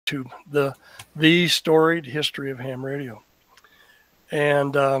YouTube, the storied history of ham radio.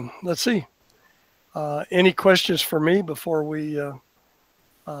 And let's see, any questions for me before we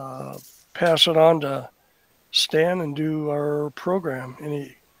pass it on to Stan and do our program?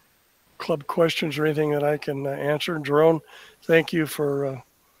 Any club questions or anything that I can answer? Jerome, thank you for,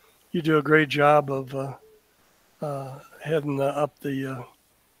 you do a great job of heading up the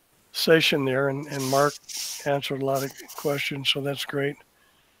session there, and Mark answered a lot of questions, so that's great.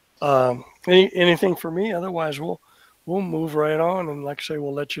 Anything for me? Otherwise, we'll move right on, and like I say,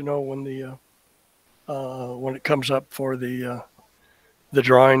 we'll let you know when when it comes up for the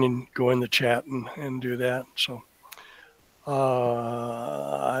drawing, and go in the chat and do that. So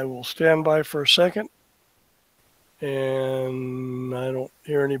I will stand by for a second, and I don't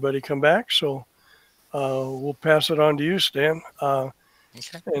hear anybody come back, so we'll pass it on to you, Stan.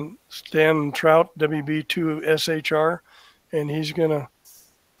 Okay. And Stan Trout, WB2SHR, and he's going to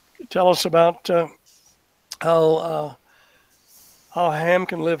tell us about how ham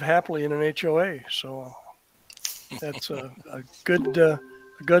can live happily in an HOA. So that's a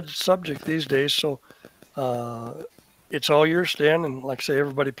good subject these days. So it's all yours, Stan. And like I say,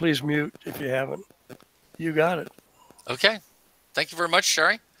 everybody, please mute if you haven't. You got it. Okay. Thank you very much,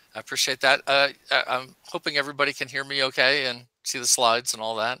 Sherry. I appreciate that. I'm hoping everybody can hear me okay and see the slides and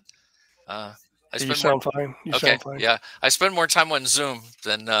all that. You sound fine. You sound fine. Yeah. I spend more time on Zoom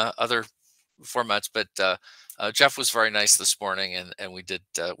than other formats, but Jeff was very nice this morning, and we did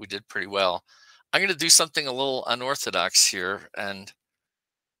pretty well. I'm going to do something a little unorthodox here, and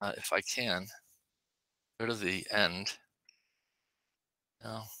if I can go to the end.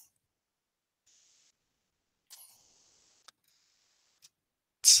 No.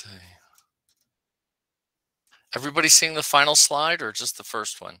 Let's see. Everybody seeing the final slide or just the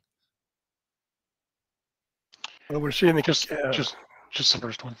first one? Well, we're seeing the just the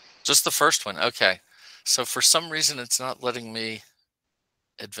first one. Just the first one. Okay. So for some reason, it's not letting me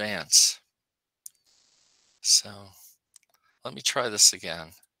advance. So let me try this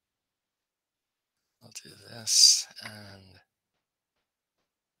again. I'll do this and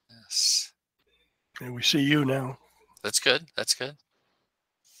this. And we see you now. That's good. That's good.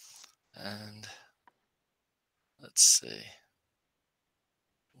 And let's see.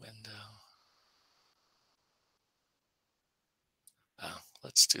 Window. Oh,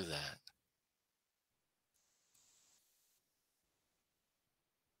 let's do that.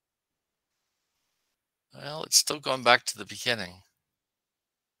 Well, it's still going back to the beginning.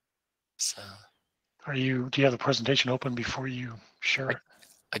 So do you have the presentation open before you share it?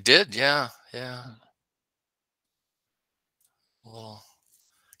 I did, yeah. A little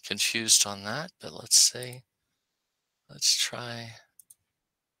confused on that, but let's see. Let's try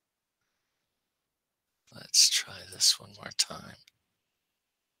this one more time.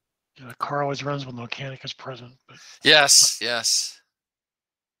 Yeah, the car always runs when the mechanic is present. But yes.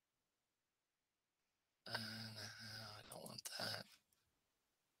 I don't want that.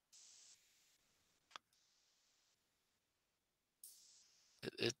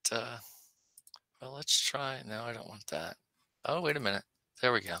 Well, let's try. No, I don't want that. Oh, wait a minute.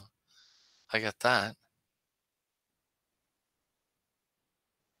 There we go. I got that.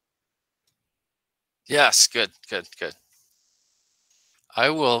 Yes, good. I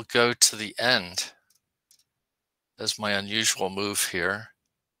will go to the end as my unusual move here.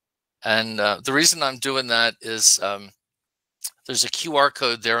 And the reason I'm doing that is there's a QR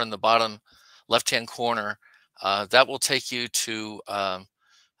code there in the bottom left-hand corner that will take you to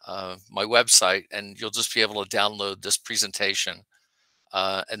my website, and you'll just be able to download this presentation.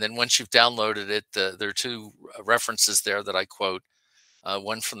 And then once you've downloaded it, there are two references there that I quote,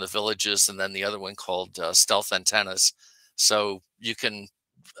 one from the Villages and then the other one called Stealth Antennas. So you can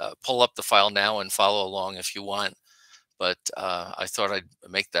pull up the file now and follow along if you want. But I thought I'd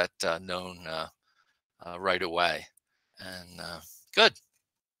make that known right away. And good.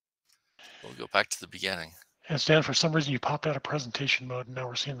 We'll go back to the beginning. And Stan, for some reason you popped out of presentation mode, and now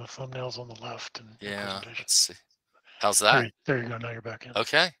we're seeing the thumbnails on the left. And yeah, let's see. How's that? There you go. Now you're back in.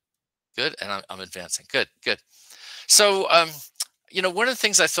 Okay, good. And I'm advancing. Good. So, one of the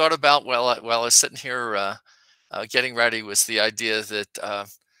things I thought about while I was sitting here getting ready was the idea that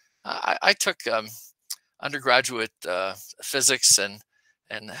I took undergraduate physics and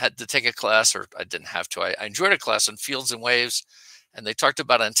had to take a class, or I didn't have to. I enjoyed a class on fields and waves, and they talked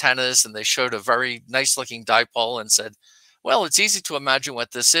about antennas, and they showed a very nice looking dipole and said, well, it's easy to imagine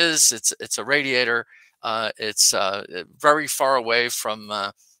what this is. It's a radiator. It's very far away from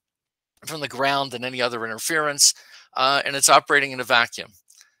the ground and any other interference, and it's operating in a vacuum.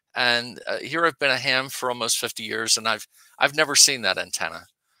 And here I've been a ham for almost 50 years, and I've never seen that antenna.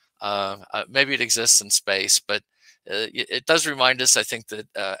 Maybe it exists in space, but it does remind us, I think, that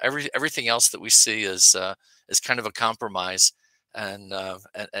everything else that we see is kind of a compromise, and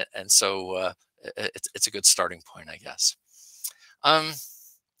so it's a good starting point, I guess.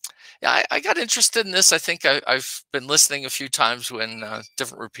 Yeah, I got interested in this. I think I've been listening a few times when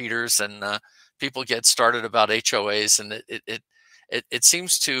different repeaters and people get started about HOAs, and it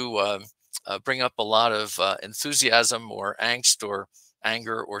seems to bring up a lot of enthusiasm or angst or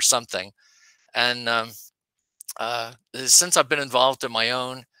anger or something. And since I've been involved in my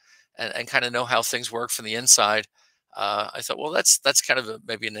own and kind of know how things work from the inside, I thought, well, that's kind of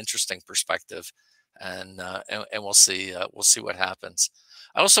maybe an interesting perspective, and we'll see what happens.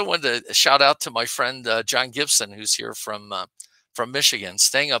 I also wanted to shout out to my friend John Gibson, who's here from Michigan,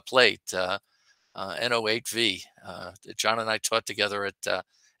 staying up late. NO8V. John and I taught together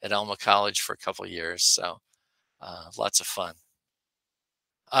at Alma College for a couple of years, so lots of fun.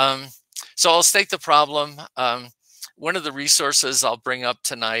 So I'll state the problem. One of the resources I'll bring up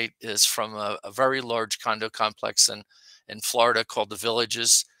tonight is from a very large condo complex in Florida called The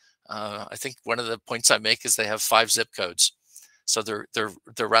Villages. I think one of the points I make is they have 5 zip codes. So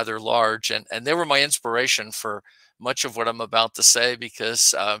they're rather large, and they were my inspiration for much of what I'm about to say,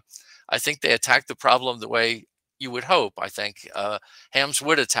 because I think they attack the problem the way you would hope. I think hams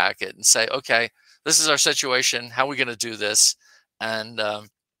would attack it and say, okay, this is our situation. How are we going to do this? And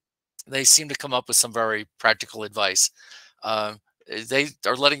they seem to come up with some very practical advice. They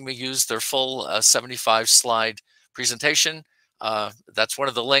are letting me use their full 75 slide presentation. That's one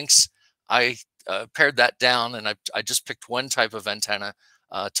of the links. I pared that down, and I just picked one type of antenna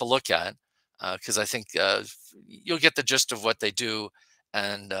to look at, because I think you'll get the gist of what they do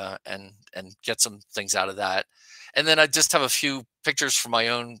and get some things out of that. And then I just have a few pictures from my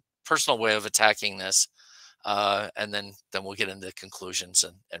own personal way of attacking this, and then we'll get into conclusions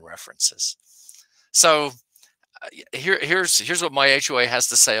and references. So here's what my HOA has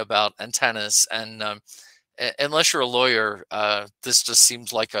to say about antennas. And unless you're a lawyer, this just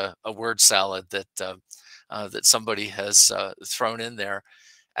seems like a word salad that somebody has thrown in there.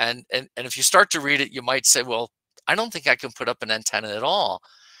 And if you start to read it, you might say, well, I don't think I can put up an antenna at all.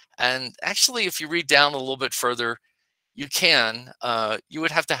 And actually, if you read down a little bit further, you can. You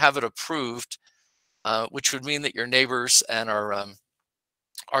would have to have it approved, which would mean that your neighbors and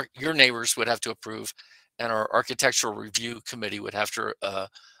your neighbors would have to approve, and our architectural review committee would have to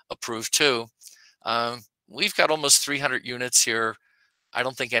approve too. We've got almost 300 units here. I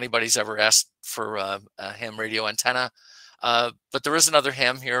don't think anybody's ever asked for a ham radio antenna, but there is another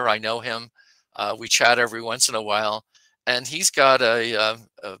ham here. I know him. We chat every once in a while, and he's got a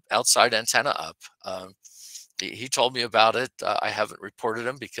outside antenna up. He told me about it. I haven't reported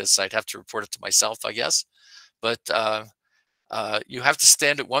him because I'd have to report it to myself, I guess. But you have to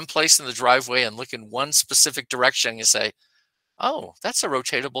stand at one place in the driveway and look in one specific direction. You say, oh, that's a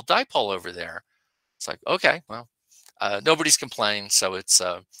rotatable dipole over there. It's like, okay, well, nobody's complained, so it's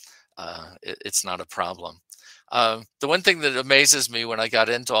not a problem. The one thing that amazes me when I got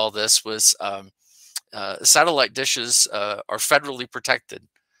into all this was satellite dishes are federally protected.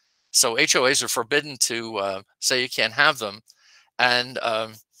 So HOAs are forbidden to say you can't have them. And I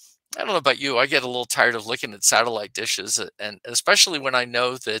don't know about you, I get a little tired of looking at satellite dishes, and especially when I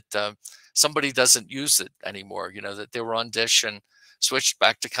know that somebody doesn't use it anymore, you know, that they were on Dish and switched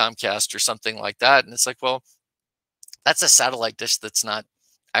back to Comcast or something like that. And it's like, well, that's a satellite dish that's not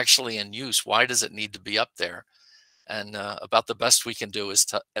actually in use. Why does it need to be up there? And about the best we can do is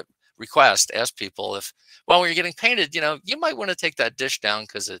to ask people if, well, when you're getting painted, you know, you might want to take that dish down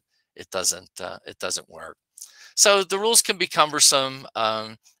because it doesn't work. So the rules can be cumbersome.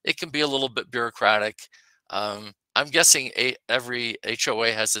 It can be a little bit bureaucratic. I'm guessing every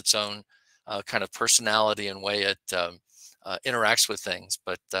HOA has its own kind of personality and way it interacts with things,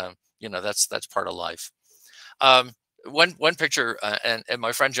 but you know, that's part of life. One picture, and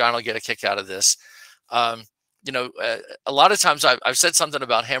my friend John will get a kick out of this. You know, a lot of times I've said something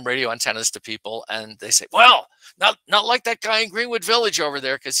about ham radio antennas to people, and they say, well, not like that guy in Greenwood Village over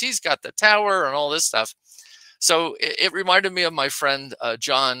there, because he's got the tower and all this stuff. So it reminded me of my friend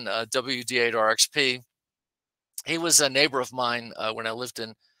John, WD8RXP. He was a neighbor of mine when I lived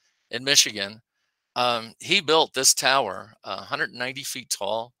in Michigan. He built this tower, 190 feet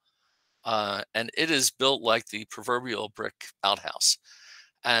tall, and it is built like the proverbial brick outhouse.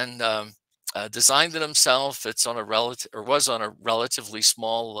 And designed it himself. It's on was on a relatively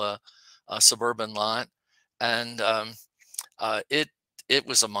small suburban lot, and it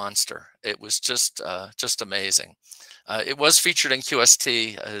was a monster. It was just amazing. It was featured in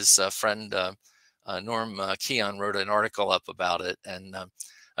QST. His friend Norm Keon wrote an article up about it, and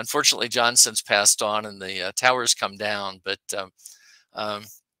Unfortunately, John since passed on and the towers come down. But um,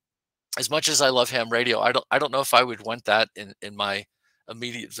 as much as I love ham radio, I don't know if I would want that in my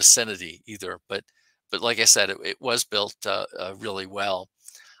immediate vicinity either. But like I said, it was built really well.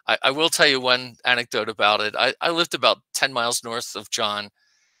 I will tell you one anecdote about it. I lived about 10 miles north of John,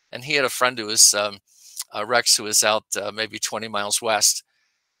 and he had a friend who was Rex, who was out maybe 20 miles west.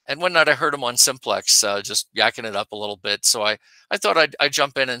 And one night I heard him on Simplex just yakking it up a little bit. So I thought I'd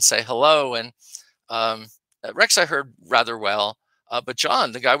jump in and say hello. And Rex I heard rather well. But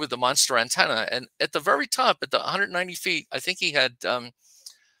John, the guy with the monster antenna, and at the very top, at the 190 feet, I think he had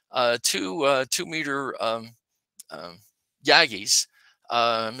 2-meter Yagis,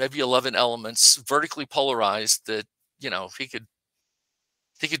 maybe 11 elements, vertically polarized that, you know, he could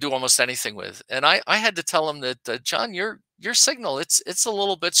do almost anything with. And I had to tell him that, John, your signal, it's a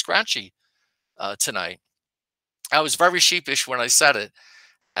little bit scratchy tonight. I was very sheepish when I said it.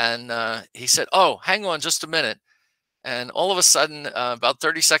 And he said, oh, hang on just a minute. And all of a sudden, about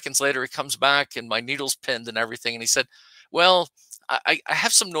 30 seconds later, he comes back and my needle's pinned and everything. And he said, well, I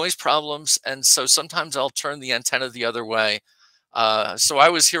have some noise problems. And so sometimes I'll turn the antenna the other way. So I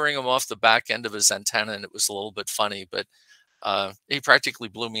was hearing him off the back end of his antenna, and it was a little bit funny. But he practically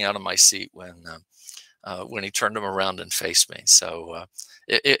blew me out of my seat when he turned him around and faced me. So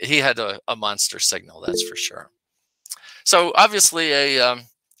he had a monster signal, that's for sure. So obviously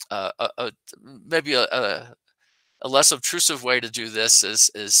maybe a less obtrusive way to do this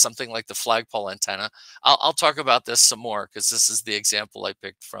is something like the flagpole antenna. I'll talk about this some more because this is the example I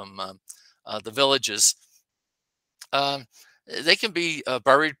picked from the villages. They can be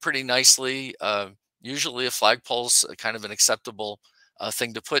buried pretty nicely. Usually a flagpole's kind of an acceptable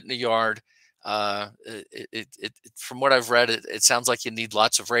thing to put in the yard. From what I've read, it sounds like you need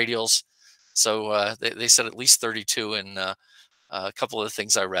lots of radials. So they said at least 32 in a couple of the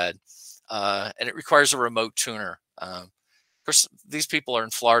things I read. And it requires a remote tuner. Of course, these people are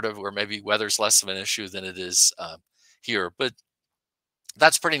in Florida where maybe weather's less of an issue than it is here, but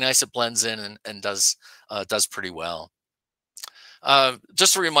that's pretty nice. It blends in and does pretty well.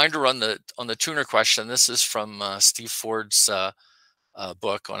 Just a reminder on the tuner question. This is from Steve Ford's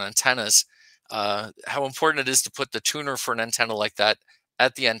book on antennas. How important it is to put the tuner for an antenna like that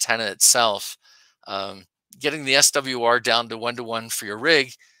at the antenna itself. Getting the SWR down to 1-to-1 for your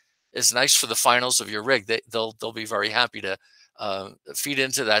rig is nice for the finals of your rig. They'll be very happy to feed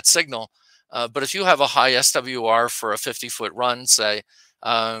into that signal. But if you have a high SWR for a 50-foot run, say,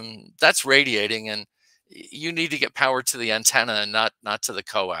 that's radiating, and you need to get power to the antenna and not to the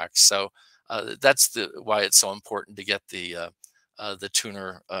coax. So that's why it's so important to get the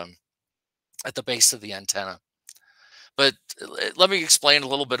tuner at the base of the antenna. But let me explain a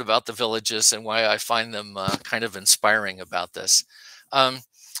little bit about the villages and why I find them kind of inspiring about this.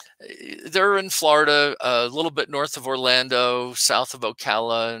 They're in Florida, a little bit north of Orlando, south of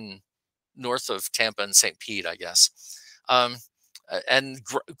Ocala, and north of Tampa and St. Pete, I guess. And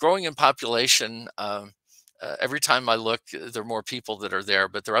growing in population, every time I look, there are more people that are there,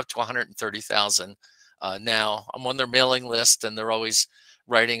 but they're up to 130,000 now. I'm on their mailing list, and they're always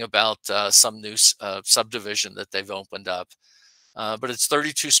writing about some new subdivision that they've opened up. But it's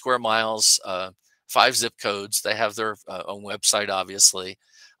 32 square miles, 5 zip codes. They have their own website, obviously.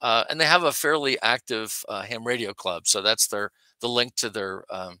 And they have a fairly active ham radio club. So that's the link to their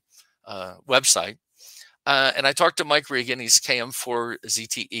website. And I talked to Mike Regan. He's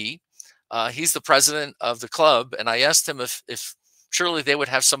KM4ZTE. He's the president of the club. And I asked him if surely they would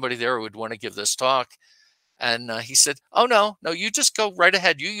have somebody there who would want to give this talk. And he said, oh, no, you just go right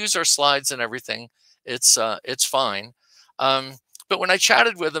ahead. You use our slides and everything. It's fine. But when I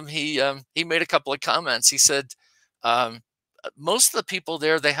chatted with him, he made a couple of comments. He said, most of the people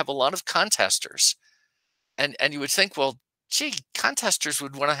there, they have a lot of contesters. And you would think, well, gee, contesters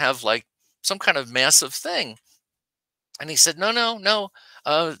would want to have like some kind of massive thing. And he said, no.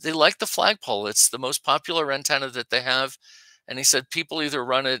 They like the flagpole. It's the most popular antenna that they have. And he said people either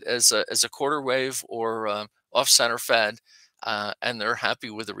run it as a quarter wave or off center fed, and they're happy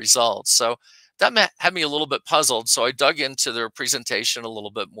with the results. So that had me a little bit puzzled. So I dug into their presentation a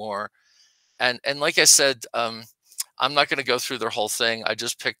little bit more. And like I said, I'm not going to go through their whole thing. I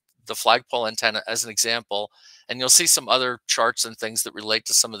just picked the flagpole antenna as an example. And you'll see some other charts and things that relate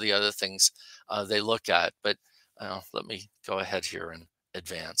to some of the other things they look at. But let me go ahead here and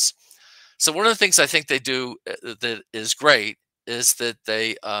advance. So one of the things I think they do that is great is that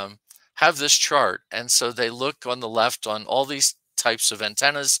they have this chart. And so they look on the left on all these types of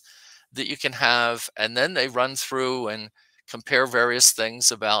antennas that you can have. And then they run through and compare various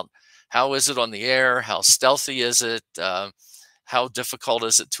things about how is it on the air, how stealthy is it, how difficult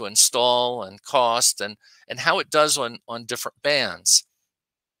is it to install and cost, and how it does on different bands.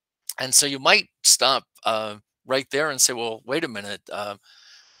 And so you might stop right there and say, well, wait a minute,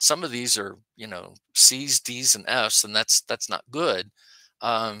 some of these are, you know, C's, D's, and F's, and that's not good.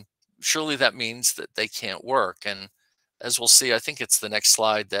 Surely that means that they can't work. And as we'll see, I think it's the next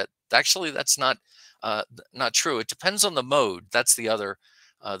slide, that actually that's not true. It depends on the mode. That's the other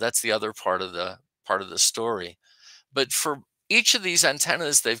part of the story. But for each of these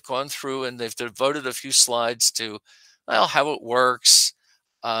antennas, they've gone through and they've devoted a few slides to, well, how it works,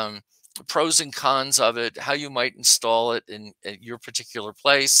 pros and cons of it, how you might install it in your particular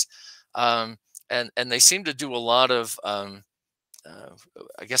place. And they seem to do a lot of, I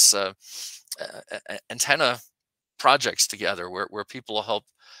guess, antenna projects together where people will help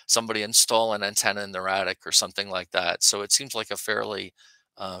somebody install an antenna in their attic or something like that. So it seems like a fairly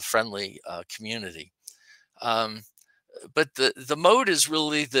friendly community. But the mode is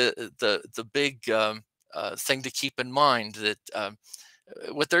really the big thing to keep in mind, that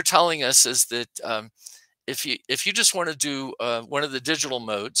what they're telling us is that if you just want to do one of the digital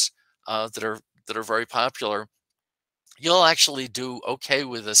modes that are very popular, you'll actually do okay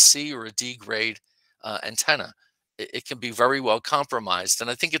with a C or a D grade antenna. It can be very well compromised, and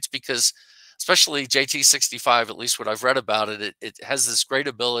I think it's because, especially JT65, at least what I've read about it, it has this great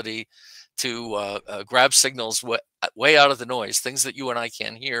ability to grab signals way out of the noise, things that you and I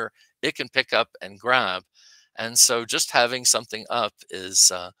can't hear. It can pick up and grab. And so just having something up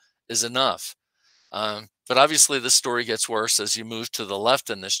is enough. But obviously the story gets worse as you move to the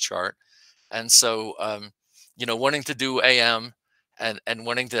left in this chart. And so, you know, wanting to do AM and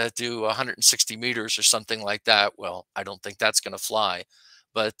wanting to do 160 meters or something like that, well, I don't think that's going to fly.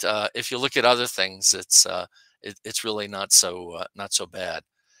 But if you look at other things, it's really not so bad.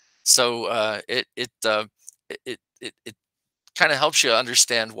 So it kind of helps you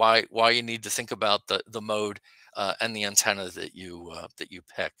understand why you need to think about the mode and the antenna that you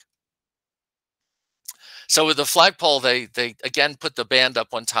pick. So with the flagpole, they again put the band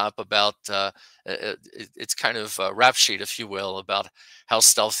up on top about it's kind of a rap sheet, if you will, about how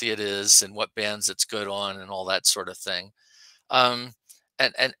stealthy it is and what bands it's good on and all that sort of thing. And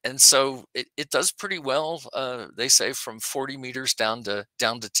so it does pretty well. They say from 40 meters down to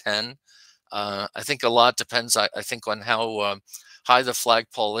 10. I think a lot depends, I think, on how high the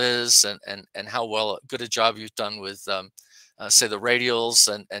flagpole is and how good a job you've done with, say, the radials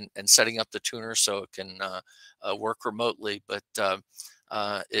and setting up the tuner so it can work remotely. But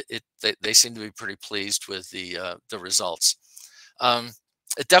they seem to be pretty pleased with the results.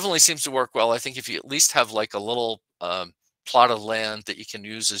 It definitely seems to work well. I think if you at least have like a little plot of land that you can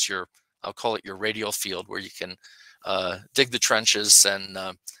use as your, I'll call it your radial field, where you can dig the trenches and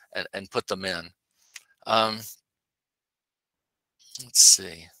put them in. Let's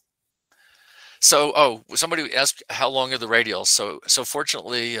see. So, somebody asked how long are the radials. So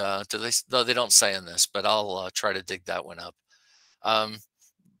fortunately, no, they don't say in this, but I'll try to dig that one up.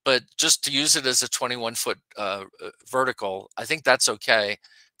 But just to use it as a 21-foot vertical, I think that's okay.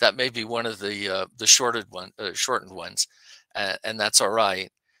 That may be one of the shortened ones, and that's all right.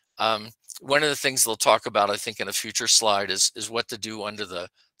 One of the things they'll talk about, I think, in a future slide is what to do under the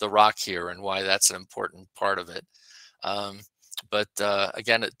rock here and why that's an important part of it. But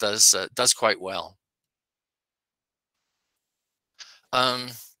again, it does quite well.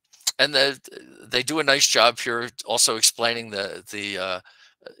 And they do a nice job here also explaining the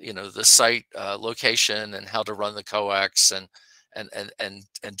site location and how to run the coax and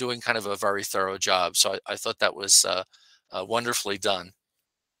doing kind of a very thorough job. So I thought that was wonderfully done.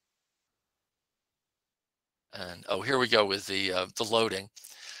 And here we go with the loading.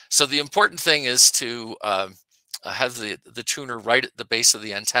 So the important thing is to have the tuner right at the base of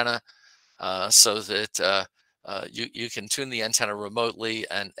the antenna, so that you can tune the antenna remotely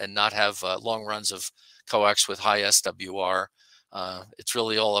and not have long runs of coax with high SWR. It's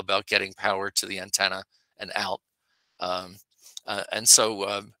really all about getting power to the antenna and out. And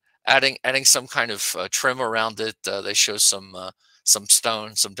so adding some kind of trim around it, they show some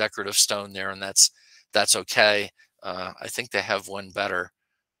stone, some decorative stone there, and that's okay. I think they have one better.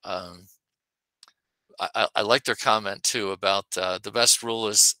 I like their comment too about the best rule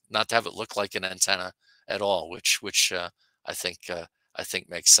is not to have it look like an antenna at all, which I think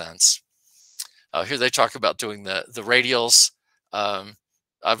makes sense. Here they talk about doing the radials.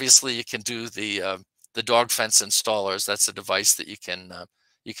 Obviously, you can do the dog fence installers. That's a device that you can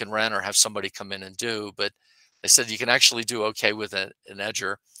rent or have somebody come in and do. But they said you can actually do okay with an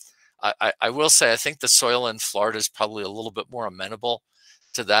edger. I will say I think the soil in Florida is probably a little bit more amenable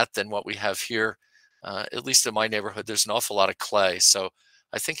to that than what we have here. At least in my neighborhood, there's an awful lot of clay. So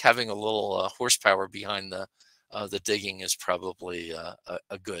I think having a little horsepower behind the digging is probably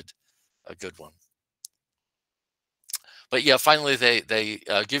a good one. But yeah, finally they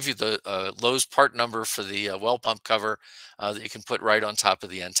give you the Lowe's part number for the well pump cover that you can put right on top of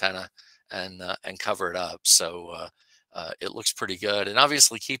the antenna and cover it up. So it looks pretty good. And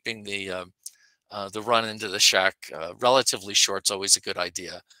obviously keeping the run into the shack relatively short is always a good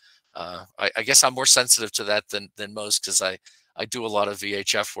idea. I guess I'm more sensitive to that than most, because I do a lot of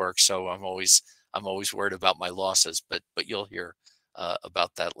VHF work, so I'm always worried about my losses. But you'll hear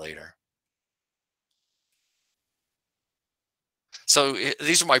about that later. So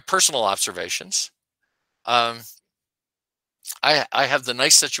these are my personal observations. I have the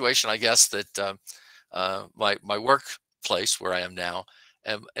nice situation, I guess, that my workplace where I am now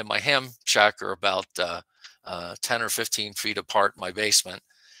and my ham shack are about 10 or 15 feet apart in my basement.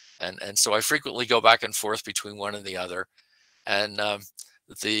 And so I frequently go back and forth between one and the other. And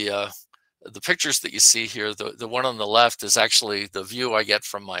the pictures that you see here, the one on the left is actually the view I get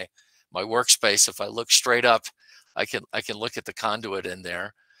from my workspace. If I look straight up, I can look at the conduit in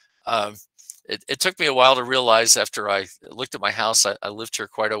there. It took me a while to realize, after I looked at my house, I lived here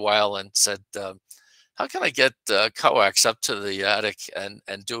quite a while, and said, how can I get coax up to the attic and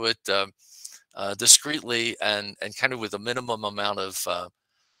do it discreetly and kind of with a minimum amount of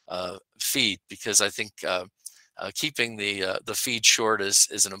feed, because I think keeping the feed short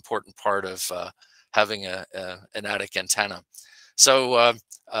is an important part of having an attic antenna. So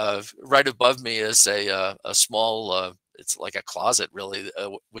right above me is a small, it's like a closet really,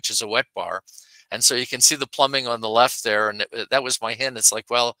 which is a wet bar. And so you can see the plumbing on the left there. And that was my hint. It's like,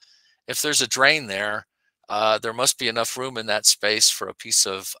 well, if there's a drain there, there must be enough room in that space for a piece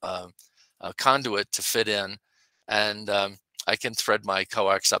of conduit to fit in. And I can thread my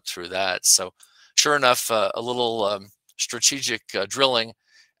coax up through that. So sure enough, a little strategic drilling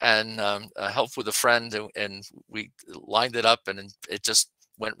and helped with a friend, and we lined it up, and it just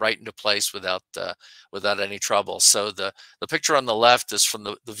went right into place without any trouble. So the picture on the left is from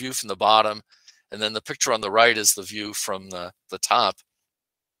the view from the bottom, and then the picture on the right is the view from the top.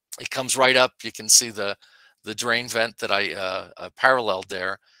 It comes right up. You can see the drain vent that I paralleled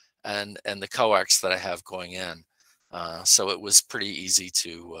there, and the coax that I have going in. So it was pretty easy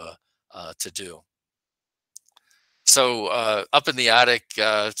to do. So up in the attic,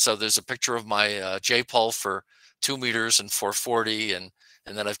 so there's a picture of my J-pole for 2 meters and 440, and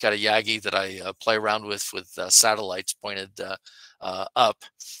then I've got a Yagi that I play around with satellites pointed up,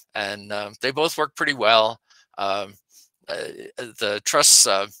 and they both work pretty well. The truss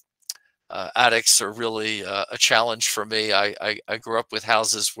attics are really a challenge for me. I grew up with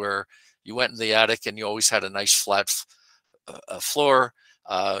houses where you went in the attic and you always had a nice flat floor.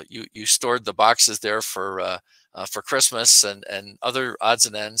 You stored the boxes there for Christmas and other odds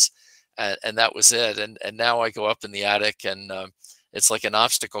and ends, and that was it. And now I go up in the attic, and it's like an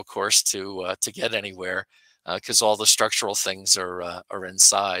obstacle course to get anywhere, because all the structural things are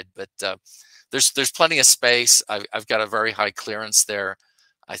inside. But there's plenty of space. I've got a very high clearance there.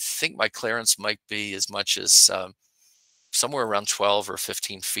 I think my clearance might be as much as somewhere around 12 or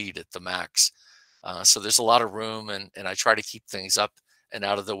 15 feet at the max. So there's a lot of room, and I try to keep things up and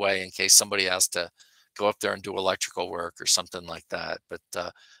out of the way in case somebody has to go up there and do electrical work or something like that.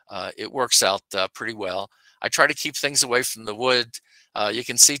 But it works out pretty well. I try to keep things away from the wood. You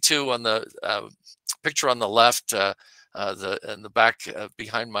can see too on the picture on the left, in the back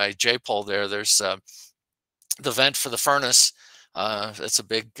behind my J-pole there's the vent for the furnace. It's a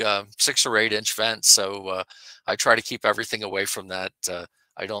big 6 or 8 inch vent. So I try to keep everything away from that.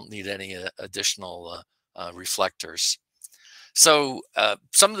 I don't need any additional reflectors. So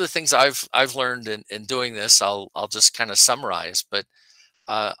some of the things I've learned in doing this, I'll just kind of summarize. But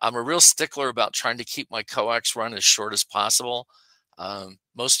I'm a real stickler about trying to keep my coax run as short as possible.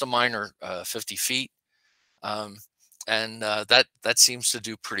 Most of mine are 50 feet, and that seems to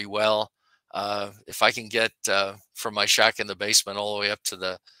do pretty well. If I can get from my shack in the basement all the way up to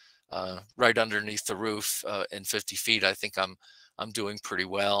the right underneath the roof in 50 feet, I think I'm doing pretty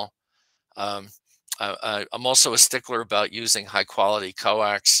well. I'm also a stickler about using high quality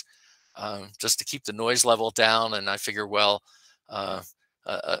coax just to keep the noise level down. And I figure, well, a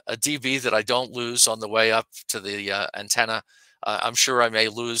dB that I don't lose on the way up to the antenna, I'm sure I may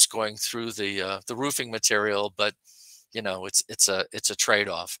lose going through the roofing material, but you know, it's a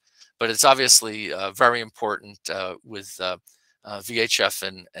trade-off. But it's obviously very important with VHF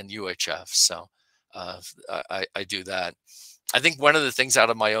and UHF. So I do that. I think one of the things out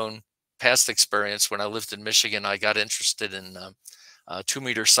of my own past experience, when I lived in Michigan, I got interested in 2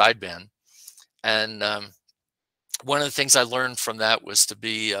 meter sideband, And one of the things I learned from that was to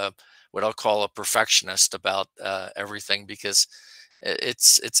be what I'll call a perfectionist about everything, because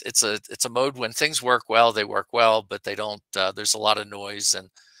it's a mode when things work well, they work well, but they don't. There's a lot of noise and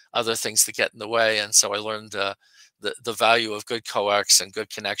other things that get in the way, and so I learned the value of good coax and good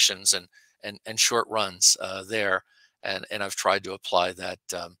connections and short runs there, and I've tried to apply that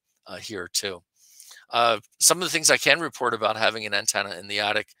here too. Some of the things I can report about having an antenna in the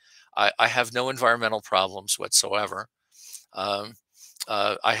attic: I have no environmental problems whatsoever. Um,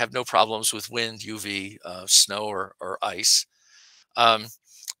 I have no problems with wind, UV, snow, or ice. Um,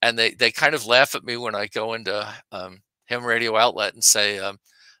 and they kind of laugh at me when I go into ham radio outlet and say,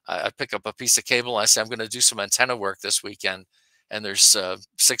 I pick up a piece of cable and I say, I'm going to do some antenna work this weekend. And there's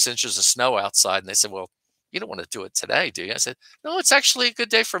 6 inches of snow outside. And they said, well, you don't want to do it today, do you? I said, no, it's actually a good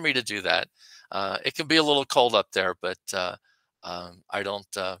day for me to do that. It can be a little cold up there, but I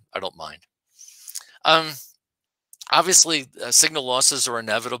don't mind. Obviously, signal losses are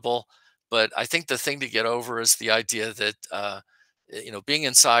inevitable, but I think the thing to get over is the idea that being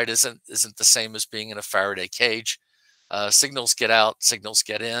inside isn't the same as being in a Faraday cage. Signals get out, signals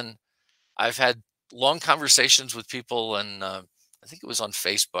get in. I've had long conversations with people, and I think it was on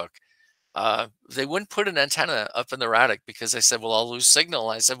Facebook. They wouldn't put an antenna up in their attic because they said, "Well, I'll lose signal."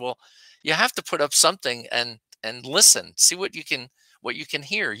 I said, "Well, you have to put up something and listen, see what you can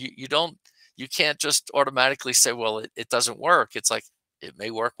hear. You can't just automatically say, well, it doesn't work. It's like it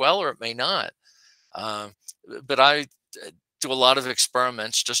may work well or it may not." Um, but I do a lot of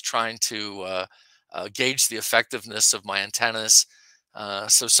experiments just trying to gauge the effectiveness of my antennas.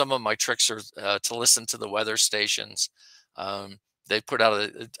 So some of my tricks are to listen to the weather stations. They put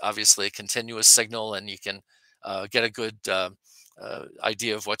out obviously a continuous signal, and you can get a good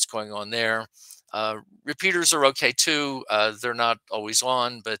idea of what's going on there. Repeaters are okay too. They're not always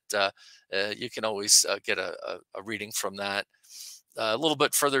on, but you can always get a reading from that. A little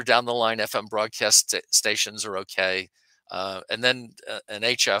bit further down the line, FM broadcast stations are okay. And then an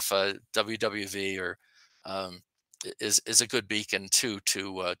HF, WWV, or is a good beacon too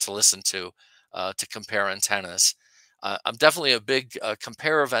to listen to compare antennas. I'm definitely a big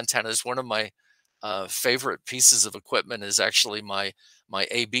comparer of antennas. One of my favorite pieces of equipment is actually my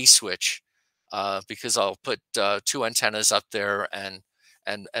AB switch, because I'll put 2 antennas up there and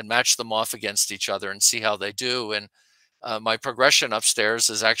match them off against each other and see how they do. And my progression upstairs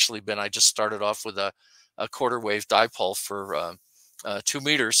has actually been, I just started off with a quarter wave dipole for 2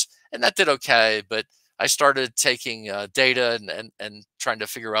 meters, and that did okay. But I started taking data and trying to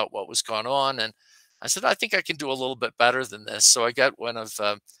figure out what was going on. And I said, I think I can do a little bit better than this. So I got one of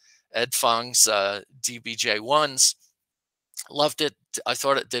Ed Fong's DBJ1s. Loved it. I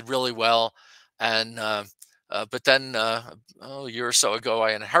thought it did really well. And but then a year or so ago,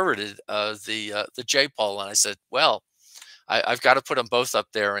 I inherited the J-pole, and I said, well, I've got to put them both up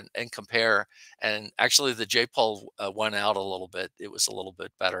there and compare. And actually, the J-pole won out a little bit. It was a little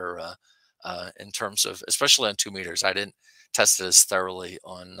bit better in terms of, especially on 2 meters. I didn't test it as thoroughly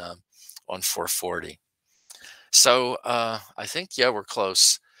on 440. So I think, yeah, we're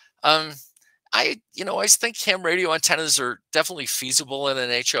close. I think ham radio antennas are definitely feasible in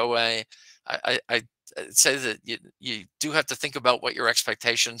an HOA. I'd say that you do have to think about what your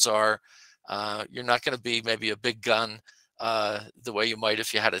expectations are. You're not going to be maybe a big gun the way you might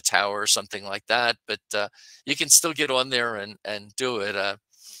if you had a tower or something like that, but you can still get on there and do it. I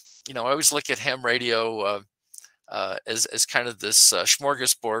always look at ham radio as kind of this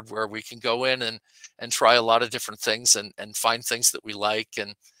smorgasbord where we can go in and try a lot of different things and find things that we like,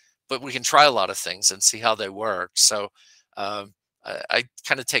 but we can try a lot of things and see how they work. So I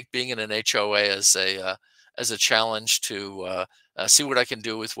kind of take being in an HOA as a challenge to see what I can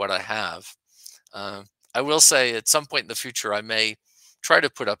do with what I have. I will say at some point in the future, I may try to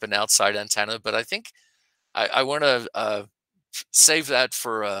put up an outside antenna, but I think I want to save that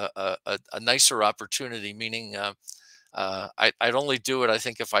for a nicer opportunity, meaning I'd only do it, I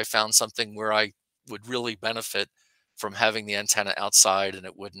think, if I found something where I would really benefit from having the antenna outside and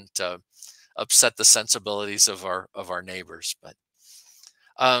it wouldn't upset the sensibilities of our neighbors. But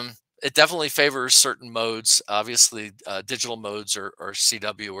it definitely favors certain modes. Obviously, digital modes or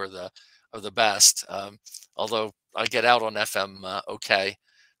CW are the best. Although I get out on FM okay.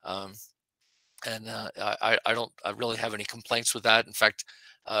 And I don't really have any complaints with that. In fact,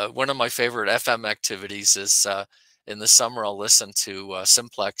 one of my favorite FM activities is in the summer, I'll listen to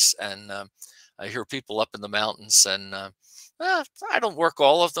Simplex, and I hear people up in the mountains, and I don't work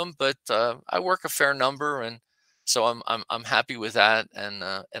all of them, but I work a fair number, and so I'm happy with that, and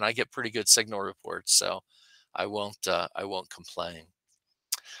I get pretty good signal reports, so I won't complain.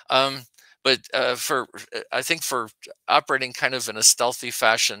 But I think for operating kind of in a stealthy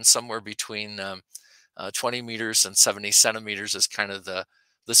fashion, somewhere between 20 meters and 70 centimeters is kind of the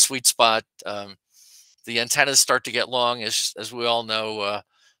sweet spot. The antennas start to get long, as we all know,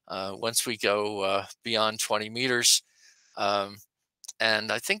 once we go beyond 20 meters.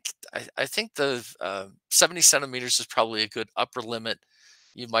 And I think the 70 centimeters is probably a good upper limit.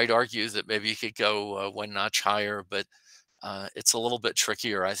 You might argue that maybe you could go one notch higher, but it's a little bit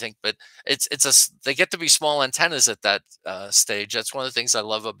trickier, I think. But they get to be small antennas at that stage. That's one of the things I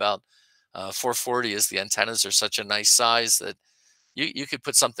love about 440 is the antennas are such a nice size that you could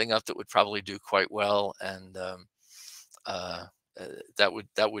put something up that would probably do quite well, and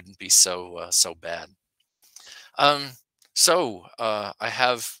that wouldn't be so bad. So I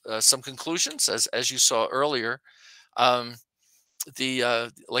have some conclusions, as you saw earlier. Like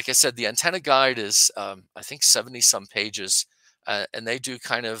I said, the antenna guide is I think 70 some pages, and they do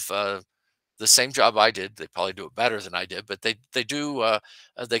kind of the same job I did. They probably do it better than I did, but they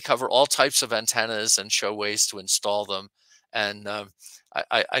cover all types of antennas and show ways to install them. And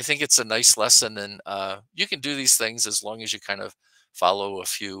I think it's a nice lesson, and you can do these things as long as you kind of follow a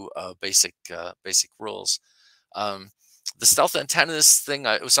few basic rules. The stealth antennas thing,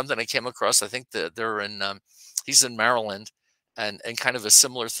 it was something I came across. I think that they're in he's in Maryland, and kind of a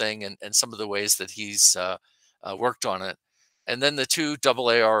similar thing, and some of the ways that he's worked on it. And then the two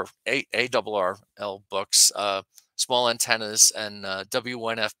ARRL books, Small Antennas and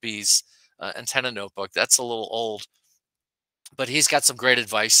W1FB's Antenna Notebook. That's a little old, but he's got some great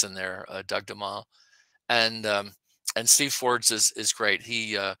advice in there, Doug DeMaul. And Steve Ford's is great.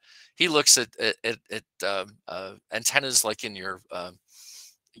 He looks at antennas like in your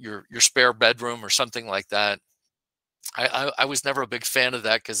spare bedroom or something like that. I was never a big fan of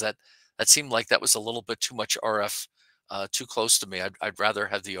that, because that seemed like that was a little bit too much RF, too close to me. I'd rather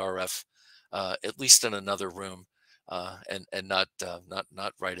have the RF at least in another room, and not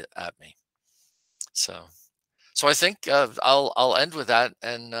right at me. So I think I'll end with that,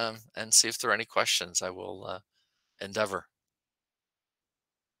 and see if there are any questions. I will endeavor.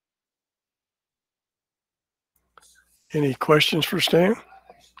 Any questions for Stan?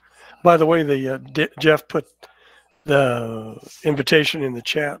 By the way, Jeff put the invitation in the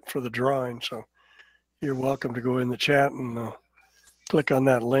chat for the drawing, so you're welcome to go in the chat and click on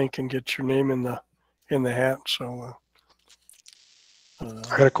that link and get your name in the hat. So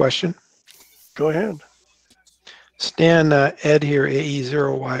I got a question. Go ahead. Stan, Ed here,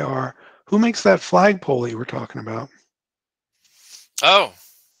 AE0YR. Who makes that flagpole you were talking about? Oh,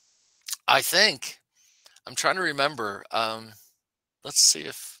 I think I'm trying to remember. Let's see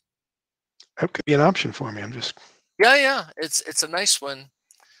if That could be an option for me. I'm just. Yeah, it's a nice one.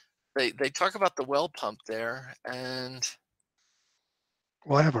 They talk about the well pump there, and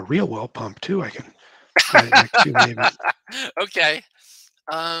Well, I have a real well pump too. I can get it next to maybe. Okay.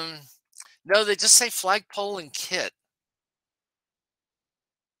 No, they just say flagpole and kit.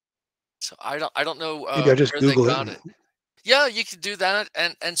 So I don't know Maybe I just where Google they got it. it. Yeah, you could do that,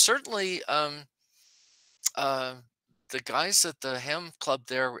 and certainly the guys at the ham club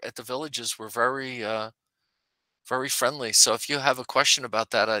there at the Villages were very friendly. So if you have a question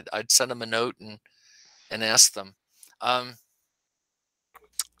about that, I'd send them a note and ask them.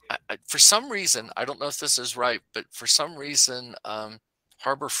 For some reason, I don't know if this is right, but for some reason,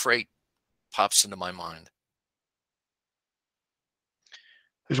 Harbor Freight pops into my mind.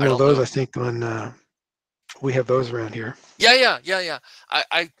 There's one of those, I think, on. We have those around here. Yeah.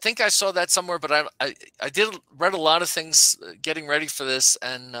 I think I saw that somewhere, but I read a lot of things getting ready for this,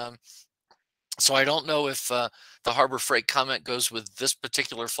 and so I don't know if the Harbor Freight comment goes with this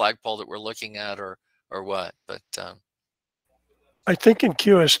particular flagpole that we're looking at, or what. But I think in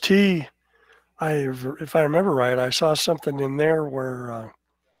QST, if I remember right, I saw something in there where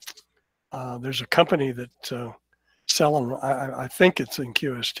there's a company that selling. I think it's in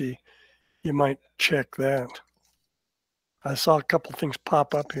QST. You might check that. I saw a couple things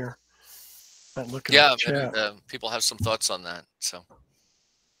pop up here. Yeah, maybe people have some thoughts on that. So,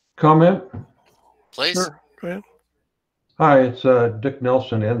 comment? Please. Sure. Go ahead. Hi, it's Dick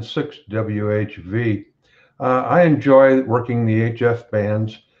Nelson, N6WHV. I enjoy working the HF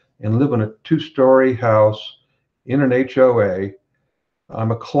bands and live in a 2-story house in an HOA.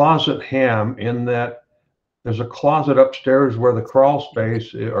 I'm a closet ham in that there's a closet upstairs where the crawl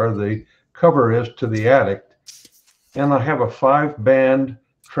space or the cover is to the attic. And I have a 5-band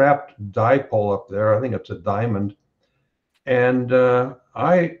trapped dipole up there. I think it's a diamond. And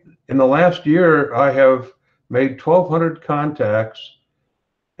in the last year, I have made 1,200 contacts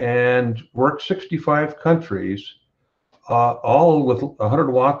and worked 65 countries. all with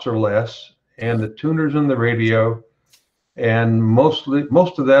 100 watts or less, and the tuners in the radio, and most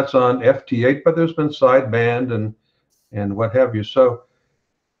of that's on FT8, but there's been sideband and what have you. So,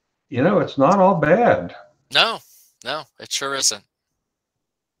 it's not all bad. No, it sure isn't.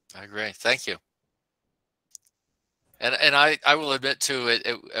 I agree. Thank you. And I will admit too,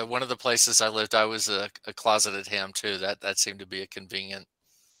 at one of the places I lived, I was a closeted ham too. That seemed to be a convenient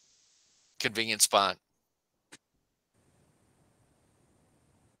spot.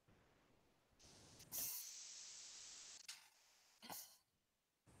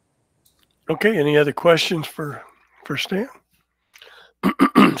 Okay, any other questions for Stan?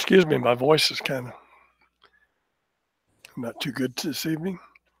 Excuse me, my voice is kind of not too good this evening.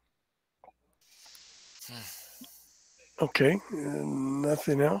 Okay,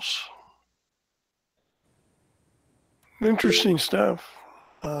 nothing else. Interesting stuff.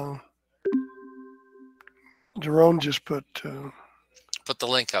 Jerome just put the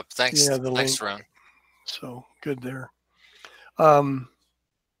link up. Thanks. Yeah, the Thanks, link. Ron. So good there.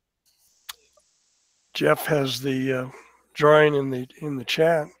 Jeff has the drawing in the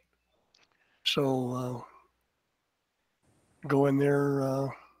chat. So go in there.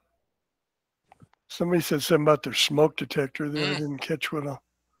 Somebody said something about their smoke detector there. I didn't catch what.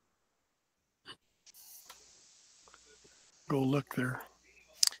 Go look there.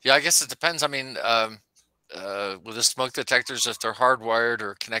 Yeah, I guess it depends. I mean, with the smoke detectors, if they're hardwired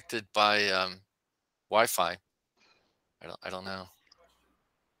or connected by Wi-Fi, I don't know.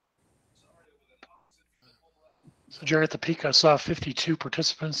 So Jerry, at the peak, I saw 52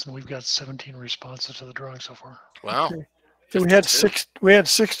 participants, and we've got 17 responses to the drawing so far. Wow. Okay. So we had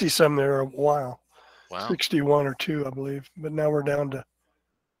 60 some there a while. Wow. 61 or 2, I believe, but now we're down to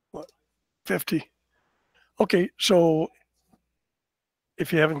what, 50. Okay, so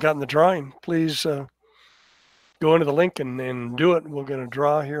if you haven't gotten the drawing, please go into the link and do it. We're going to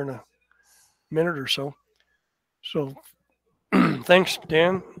draw here in a minute or so. So thanks,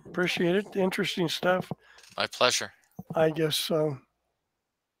 Dan. Appreciate it. Interesting stuff. My pleasure. I guess I'm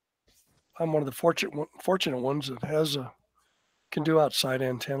one of the fortunate ones that can do outside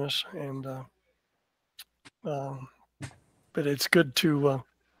antennas, and but it's good to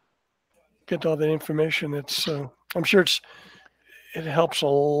get all the information. It's I'm sure it helps a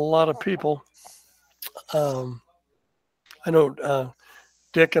lot of people. I know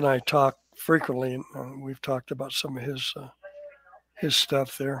Dick and I talk frequently, and we've talked about some of his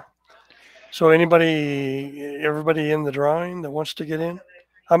stuff there. So everybody in the drawing that wants to get in?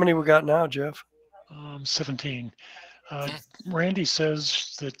 How many we got now, Jeff? 17. Randy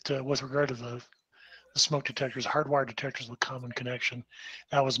says that with regard to the smoke detectors, hardwired detectors with common connection,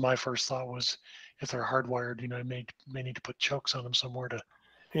 that was my first thought, was if they're hardwired, may need to put chokes on them somewhere to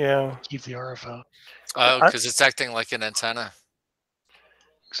keep the RF out. Oh, because it's acting like an antenna.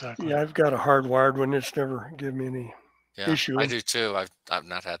 Exactly. Yeah, I've got a hardwired one. It's never given me any issue. I do too. I've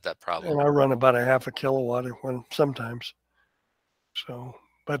not had that problem. And I run about a 0.5 kilowatt one sometimes. So,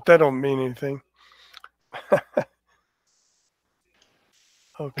 but that don't mean anything.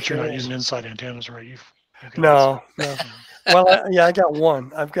 Okay. But you're not using inside antennas, right? No. Well, I got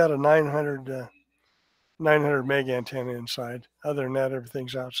one. I've got a 900 meg antenna inside. Other than that,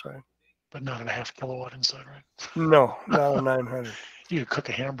 everything's outside. But not a 0.5 kilowatt inside, right? No, not a 900. You could cook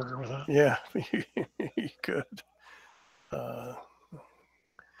a hamburger with that. Yeah, you could.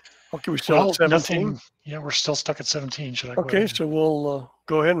 Okay, we still at 17? Yeah, we're still stuck at 17. Should I go Okay, ahead? so we'll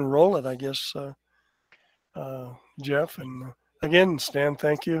go ahead and roll it, I guess, Jeff. And again, Stan,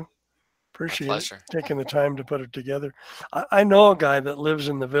 thank you. Appreciate it, taking the time to put it together. I know a guy that lives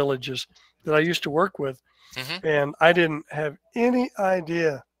in the villages that I used to work with, and I didn't have any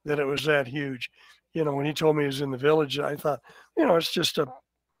idea that it was that huge. When he told me he was in the village, I thought, it's just a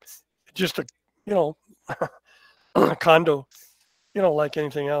a condo, like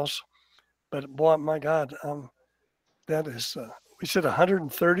anything else. But boy, my God, that is, we said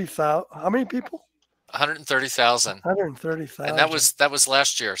 130,000. How many people? 130,000. 130,000. And that was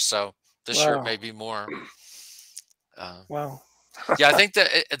last year. So this year may be more. Wow. Yeah, I think that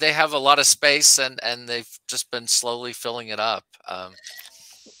they have a lot of space, and they've just been slowly filling it up.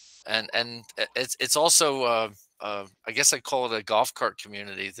 And it's also I guess I call it a golf cart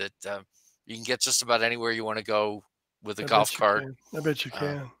community that you can get just about anywhere you want to go with a golf cart. I bet you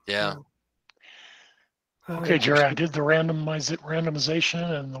can. Yeah. Okay, Jerry, I did the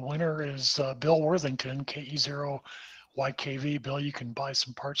randomization, and the winner is Bill Worthington, KE0YKV. Bill, you can buy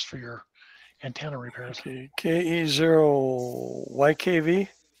some parts for your antenna repairs. Okay, KE0YKV?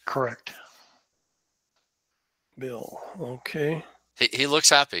 Correct. Bill, okay. He looks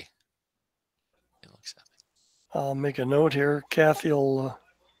happy. I'll make a note here. Kathy will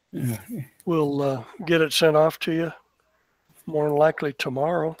get it sent off to you more than likely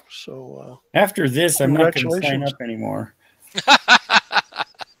tomorrow. So after this, I'm not going to sign congratulations. up anymore.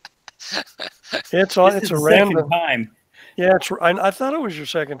 It's This is a the random second time. Yeah, I thought it was your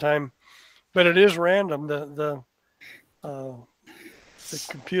second time, but it is random. The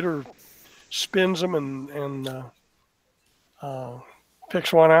computer spins them and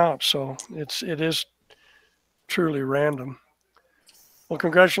picks one out, so it is truly random. Well,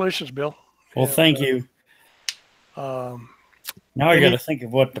 congratulations, Bill. Well, And, thank you. Now I got to think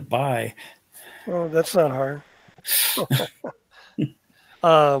of what to buy. Well, that's not hard.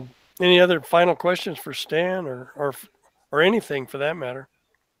 Any other final questions for Stan or anything for that matter?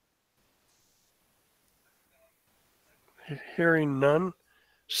 Hearing none,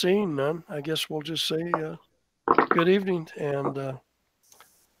 seeing none, I guess we'll just say good evening, and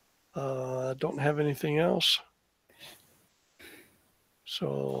don't have anything else.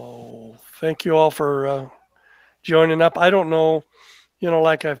 So thank you all for joining up. I don't know,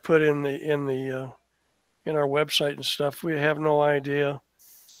 like I've put in our website and stuff, we have no idea.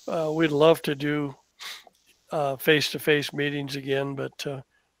 We'd love to do face-to-face meetings again, but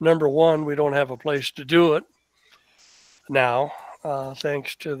number one, we don't have a place to do it now,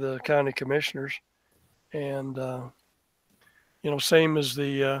 thanks to the county commissioners. And, same as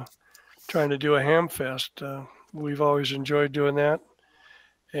the trying to do a ham fest. We've always enjoyed doing that.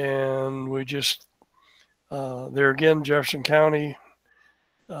 And we just, there again, Jefferson County,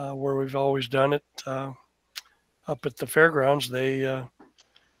 where we've always done it, up at the fairgrounds, they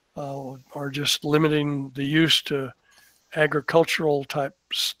are just limiting the use to agricultural type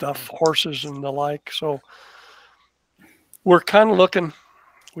stuff, horses and the like. So we're kind of looking,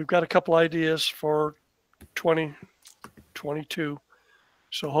 we've got a couple ideas for 2022.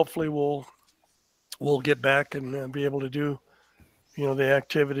 So hopefully we'll get back and be able to do, the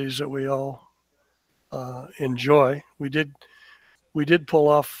activities that we all enjoy. We did pull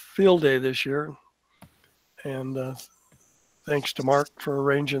off field day this year, and thanks to Mark for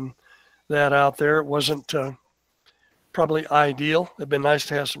arranging that out there. It wasn't probably ideal. It'd been nice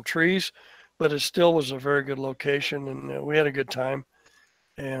to have some trees, but it still was a very good location, and we had a good time.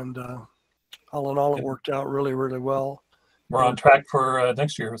 And all in all, it worked out really, really well. We're on track for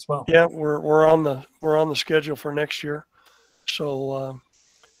next year as well. Yeah, we're on the schedule for next year. So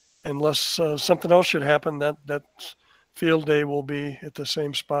unless something else should happen, that field day will be at the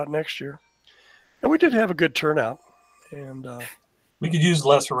same spot next year. And we did have a good turnout. And we could use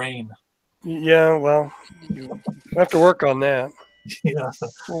less rain. Yeah, well, we'll have to work on that. Yeah,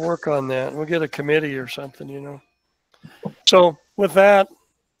 we'll work on that. We'll get a committee or something, So with that,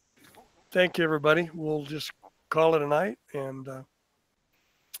 thank you, everybody. We'll just call it a night and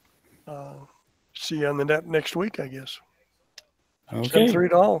see you on the next week, I guess. Okay. 10-3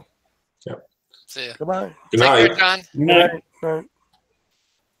 to all. Yep. See ya. Goodbye. Good night. Take care, John. Good night. Good night.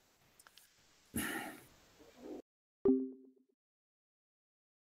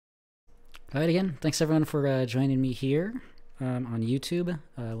 All right, again, thanks everyone for joining me here on YouTube,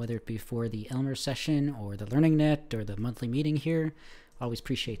 whether it be for the Elmer session or the Learning Net or the monthly meeting here. Always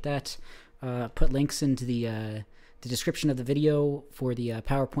appreciate that. Put links into the description of the video for the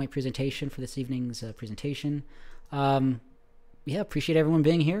PowerPoint presentation for this evening's presentation. Yeah, appreciate everyone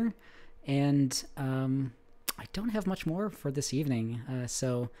being here, and I don't have much more for this evening.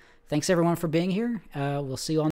 So thanks everyone for being here. We'll see you on